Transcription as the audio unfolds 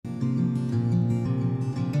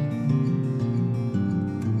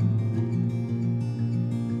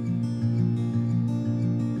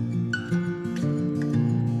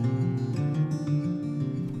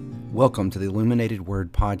Welcome to the Illuminated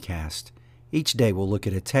Word Podcast. Each day we'll look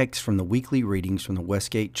at a text from the weekly readings from the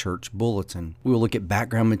Westgate Church Bulletin. We will look at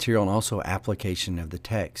background material and also application of the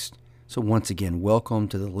text. So once again, welcome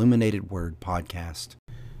to the Illuminated Word Podcast.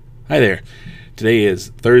 Hi there. Today is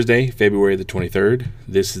Thursday, February the 23rd.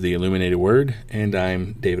 This is the Illuminated Word, and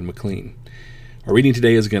I'm David McLean. Our reading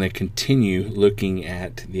today is going to continue looking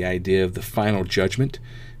at the idea of the final judgment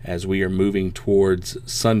as we are moving towards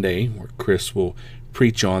Sunday, where Chris will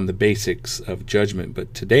preach on the basics of judgment.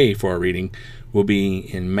 But today, for our reading, we'll be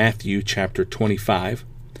in Matthew chapter 25.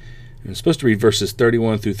 I'm supposed to read verses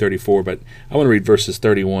 31 through 34, but I want to read verses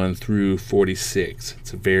 31 through 46.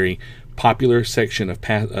 It's a very popular section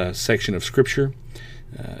of Scripture,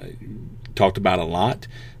 talked about a lot,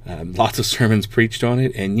 lots of sermons preached on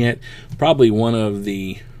it, and yet probably one of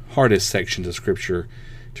the hardest sections of Scripture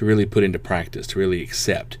to really put into practice, to really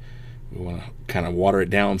accept. We want to kind of water it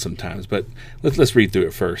down sometimes, but let's read through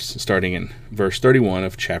it first, starting in verse 31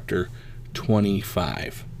 of chapter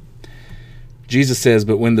 25. Jesus says,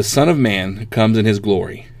 "But when the Son of Man comes in his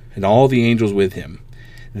glory, and all the angels with him,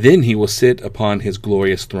 then he will sit upon his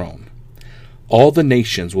glorious throne. All the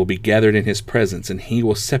nations will be gathered in his presence, and he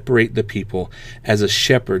will separate the people as a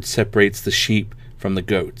shepherd separates the sheep from the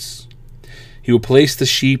goats. He will place the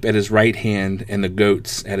sheep at his right hand and the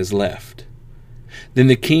goats at his left. Then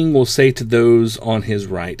the king will say to those on his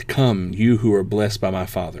right, 'Come, you who are blessed by my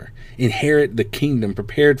Father, inherit the kingdom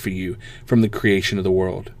prepared for you from the creation of the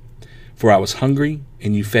world. For I was hungry,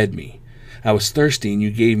 and you fed me. I was thirsty, and you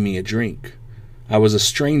gave me a drink. I was a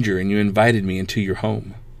stranger, and you invited me into your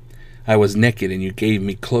home. I was naked, and you gave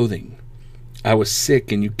me clothing. I was sick,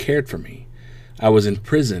 and you cared for me. I was in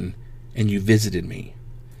prison, and you visited me.'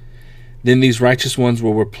 Then these righteous ones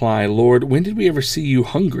will reply, 'Lord, when did we ever see you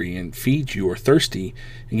hungry and feed you, or thirsty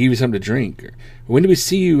and give you something to drink? Or when did we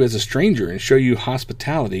see you as a stranger and show you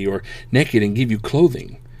hospitality, or naked and give you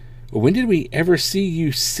clothing? Or when did we ever see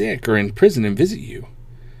you sick or in prison and visit you?'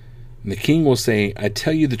 And the king will say, 'I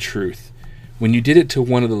tell you the truth. When you did it to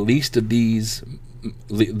one of the least of these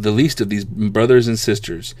brothers and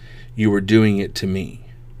sisters, you were doing it to me.'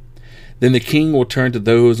 Then the king will turn to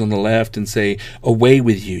those on the left and say, 'Away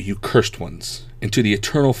with you, you cursed ones, into the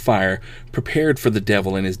eternal fire prepared for the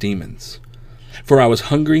devil and his demons. For I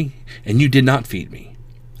was hungry, and you did not feed me.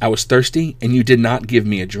 I was thirsty, and you did not give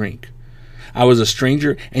me a drink. I was a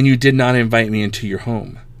stranger, and you did not invite me into your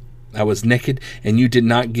home. I was naked, and you did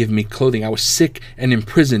not give me clothing. I was sick and in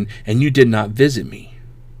prison, and you did not visit me.'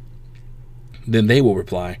 Then they will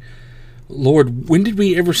reply, 'Lord, when did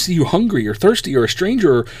we ever see you hungry or thirsty or a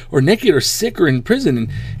stranger or naked or sick or in prison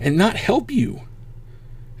and not help you?'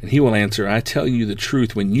 And he will answer, 'I tell you the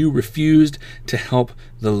truth, when you refused to help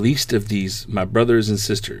the least of these, my brothers and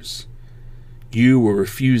sisters, you were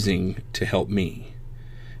refusing to help me.'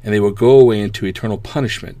 And they will go away into eternal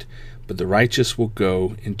punishment, but the righteous will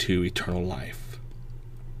go into eternal life."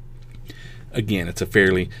 Again, it's a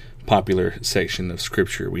fairly popular section of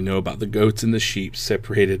Scripture. We know about the goats and the sheep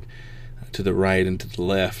separated to the right and to the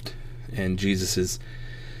left, and Jesus'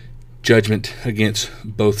 judgment against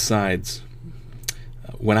both sides.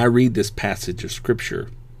 When I read this passage of Scripture,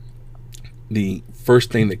 the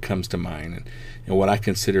first thing that comes to mind, and what I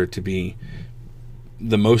consider to be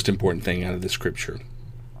the most important thing out of the Scripture,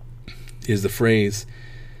 is the phrase,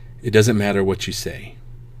 "It doesn't matter what you say."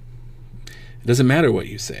 It doesn't matter what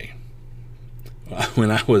you say. When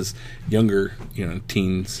I was younger,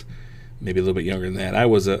 teens, maybe a little bit younger than that, I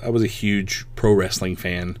was a huge pro wrestling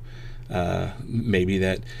fan. Maybe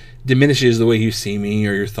that diminishes the way you see me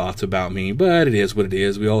or your thoughts about me, but it is what it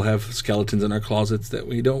is. We all have skeletons in our closets that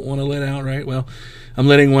we don't want to let out, right? Well, I'm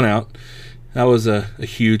letting one out. I was a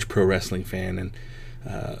huge pro wrestling fan,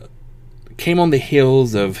 and came on the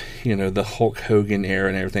heels of the Hulk Hogan era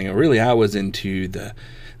and everything. And really, I was into the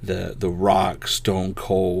Rock, Stone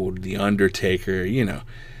Cold, The Undertaker,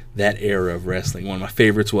 that era of wrestling. One of my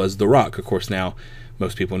favorites was The Rock. Of course, now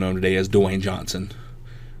most people know him today as Dwayne Johnson.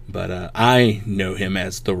 But I know him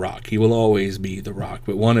as The Rock. He will always be The Rock.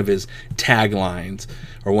 But one of his taglines,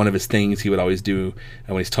 or one of his things he would always do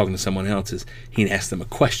when he's talking to someone else, is he'd ask them a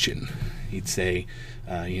question. He'd say,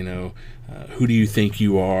 who do you think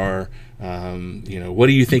you are? What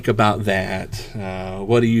do you think about that?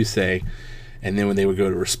 What do you say? And then when they would go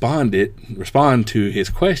to respond to his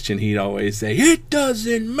question, he'd always say, "It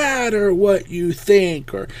doesn't matter what you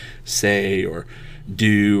think or say or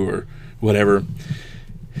do or whatever."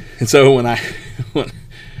 And so when I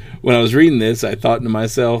was reading this, I thought to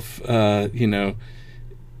myself,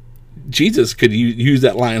 Jesus could use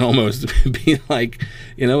that line almost to be like,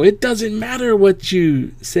 it doesn't matter what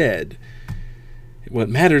you said. What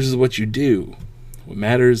matters is what you do. What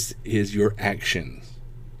matters is your actions.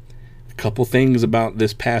 A couple things about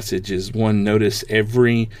this passage is, one, notice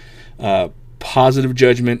every positive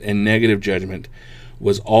judgment and negative judgment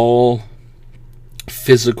was all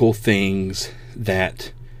physical things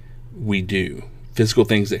that we do, physical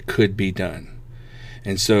things that could be done.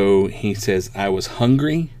 And so he says, I was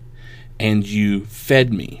hungry and you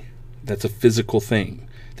fed me. That's a physical thing.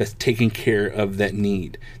 That's taking care of that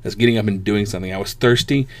need. That's getting up and doing something. I was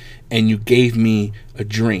thirsty and you gave me a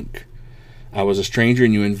drink. I was a stranger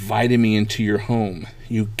and you invited me into your home.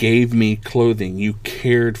 You gave me clothing. You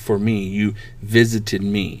cared for me. You visited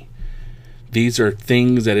me. These are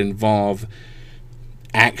things that involve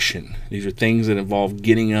action. These are things that involve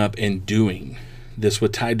getting up and doing. This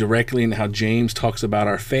would tie directly into how James talks about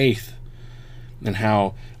our faith and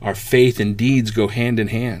how our faith and deeds go hand in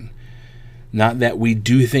hand. Not that we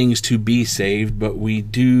do things to be saved, but we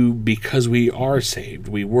do because we are saved.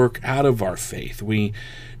 We work out of our faith. We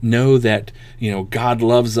know that, God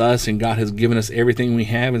loves us and God has given us everything we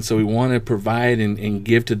have, and so we want to provide and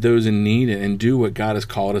give to those in need and do what God has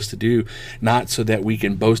called us to do, not so that we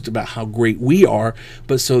can boast about how great we are,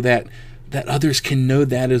 but so that others can know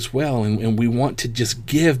that as well. And we want to just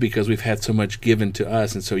give because we've had so much given to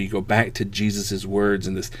us. And so you go back to Jesus' words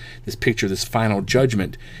and this picture, this final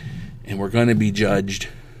judgment, and we're going to be judged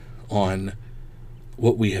on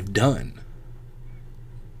what we have done,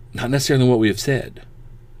 not necessarily what we have said.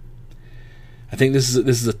 I think this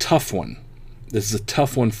is a tough one. This is a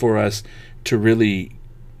tough one for us to really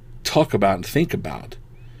talk about and think about,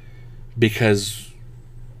 because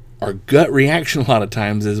our gut reaction a lot of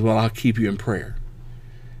times is, well, I'll keep you in prayer.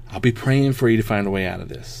 I'll be praying for you to find a way out of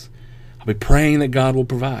this. I'll be praying that God will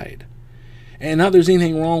provide. And not there's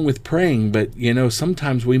anything wrong with praying, but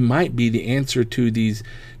sometimes we might be the answer to these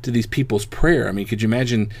people's prayer. I mean, could you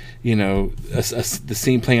imagine, the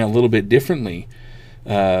scene playing out a little bit differently?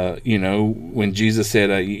 When Jesus said,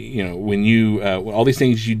 when you all these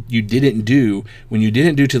things you didn't do, when you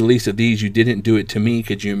didn't do to the least of these, you didn't do it to me.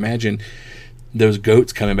 Could you imagine those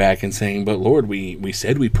goats coming back and saying, but Lord, we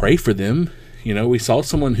said we pray for them. We saw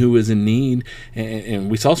someone who was in need,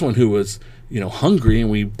 and we saw someone who was hungry, and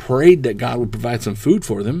we prayed that God would provide some food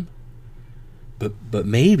for them. But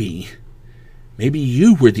maybe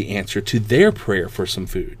you were the answer to their prayer for some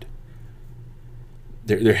food.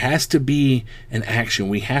 There has to be an action.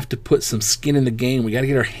 We have to put some skin in the game. We got to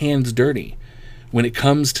get our hands dirty when it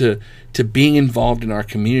comes to being involved in our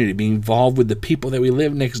community, being involved with the people that we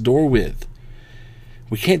live next door with.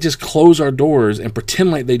 We can't just close our doors and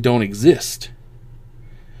pretend like they don't exist.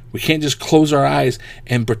 We can't just close our eyes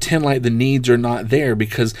and pretend like the needs are not there,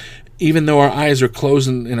 because even though our eyes are closed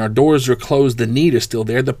and our doors are closed, the need is still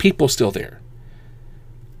there, the people's still there.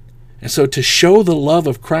 And so to show the love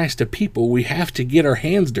of Christ to people, we have to get our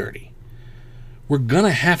hands dirty. We're going to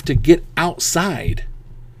have to get outside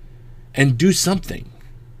and do something,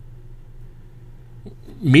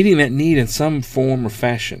 meeting that need in some form or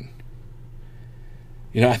fashion.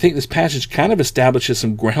 I think this passage kind of establishes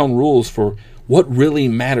some ground rules for what really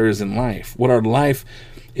matters in life, what our life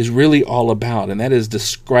is really all about, and that is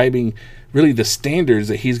describing really the standards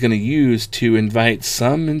that he's going to use to invite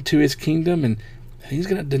some into his kingdom, and he's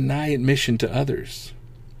going to deny admission to others.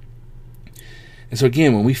 And so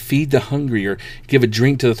again, when we feed the hungry, or give a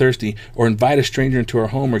drink to the thirsty, or invite a stranger into our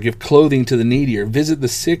home, or give clothing to the needy, or visit the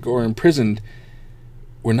sick or imprisoned,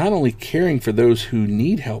 we're not only caring for those who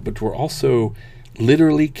need help, but we're also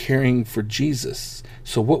literally caring for Jesus.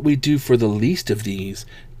 So what we do for the least of these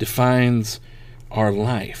defines our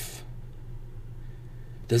life.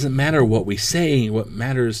 It doesn't matter what we say. What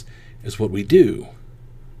matters is what we do.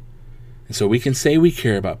 And so we can say we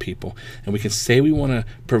care about people, and we can say we want to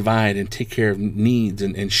provide and take care of needs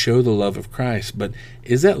and show the love of Christ, but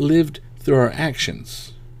is that lived through our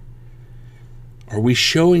actions? Are we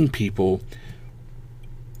showing people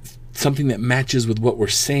something that matches with what we're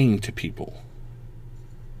saying to people?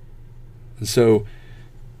 And so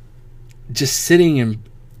just sitting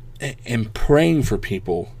and praying for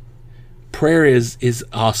people, prayer is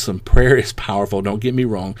awesome. Prayer is powerful. Don't get me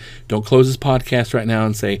wrong. Don't close this podcast right now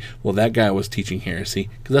and say, well, that guy was teaching heresy,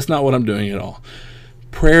 because that's not what I'm doing at all.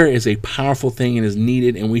 Prayer is a powerful thing and is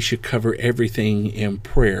needed, and we should cover everything in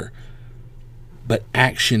prayer. But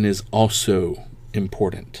action is also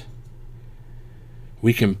important.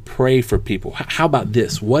 We can pray for people. How about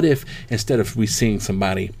this? What if, instead of we seeing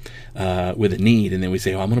somebody with a need and then we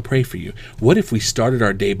say, I'm going to pray for you, what if we started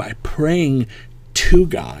our day by praying to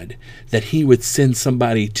God that he would send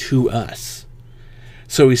somebody to us?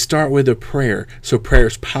 So we start with a prayer. So prayer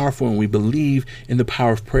is powerful, and we believe in the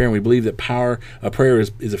power of prayer, and we believe that prayer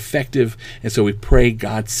is effective. And so we pray,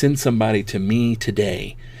 God, send somebody to me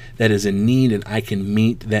today that is in need, and I can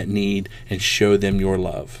meet that need and show them your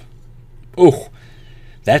love. Oh,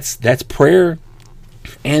 that's prayer,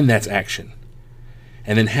 and that's action.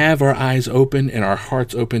 And then have our eyes open and our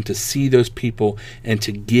hearts open to see those people and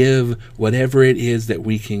to give whatever it is that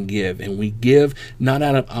we can give. And we give not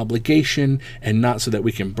out of obligation and not so that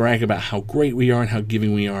we can brag about how great we are and how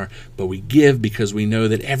giving we are, but we give because we know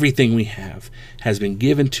that everything we have has been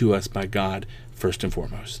given to us by God first and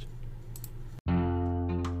foremost.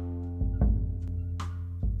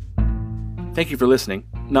 Thank you for listening,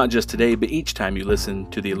 not just today, but each time you listen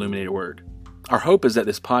to the Illuminated Word. Our hope is that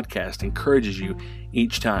this podcast encourages you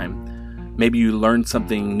each time. Maybe you learned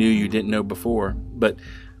something new you didn't know before, but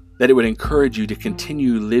that it would encourage you to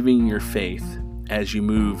continue living your faith as you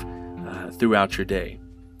move throughout your day.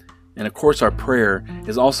 And of course, our prayer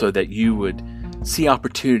is also that you would see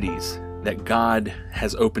opportunities that God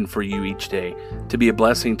has opened for you each day to be a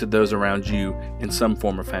blessing to those around you in some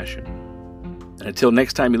form or fashion. And until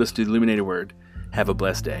next time you listen to the Illuminated Word, have a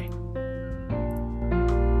blessed day.